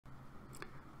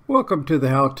Welcome to the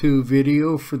how-to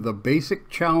video for the Basic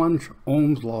Challenge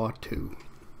Ohm's Law 2.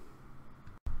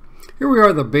 Here we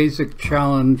are, the Basic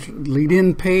Challenge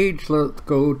lead-in page. Let's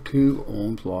go to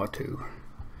Ohm's Law 2.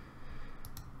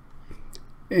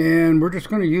 And we're just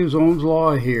going to use Ohm's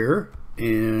Law here,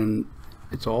 and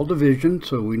it's all division,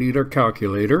 so we need our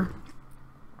calculator.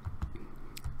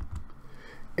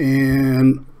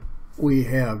 And we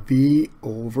have V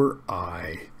over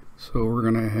I. So we're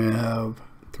going to have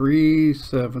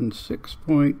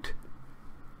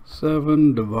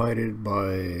 376.7 divided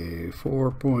by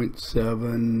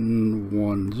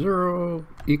 4.710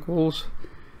 equals,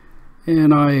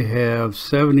 and I have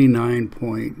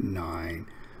 79.9.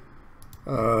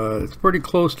 It's pretty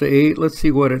close to 8. Let's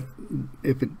see what if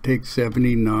it takes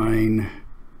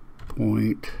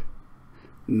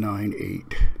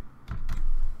 79.98.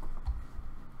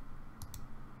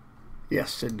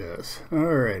 Yes, it does.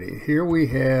 Alrighty, here we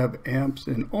have amps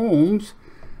and ohms.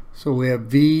 So we have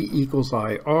V equals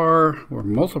IR. We're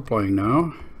multiplying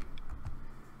now.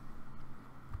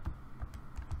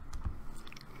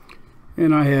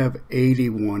 And I have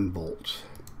 81 volts.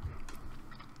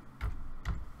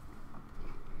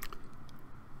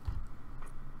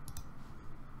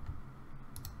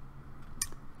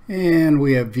 And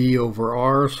we have V over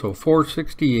R, so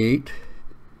 468.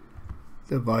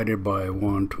 Divided by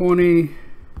 120,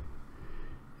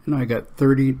 and I got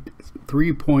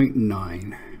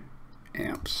 33.9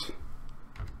 amps.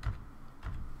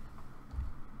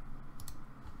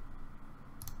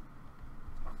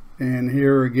 And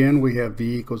here again we have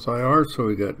V equals IR, so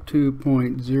we got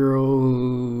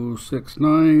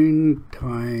 2.069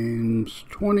 times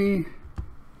 20,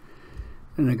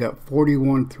 and I got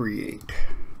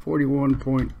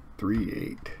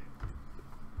 41.38.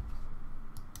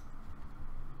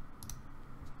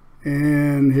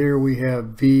 And here we have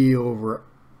V over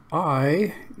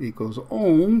I equals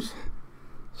ohms.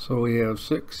 So we have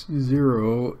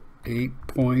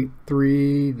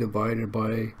 608.3 divided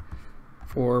by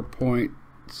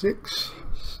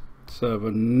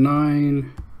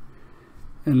 4.679,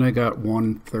 and I got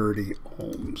 130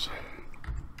 ohms.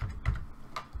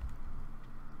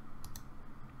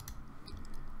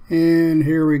 And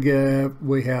here we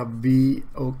have V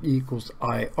equals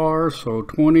IR, so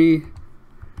 20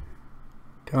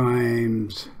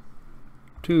 times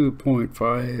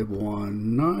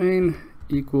 2.519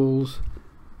 equals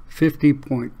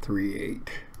 50.38.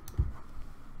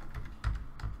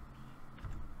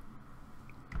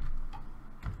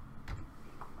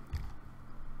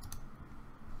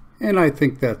 And I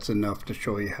think that's enough to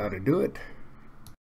show you how to do it.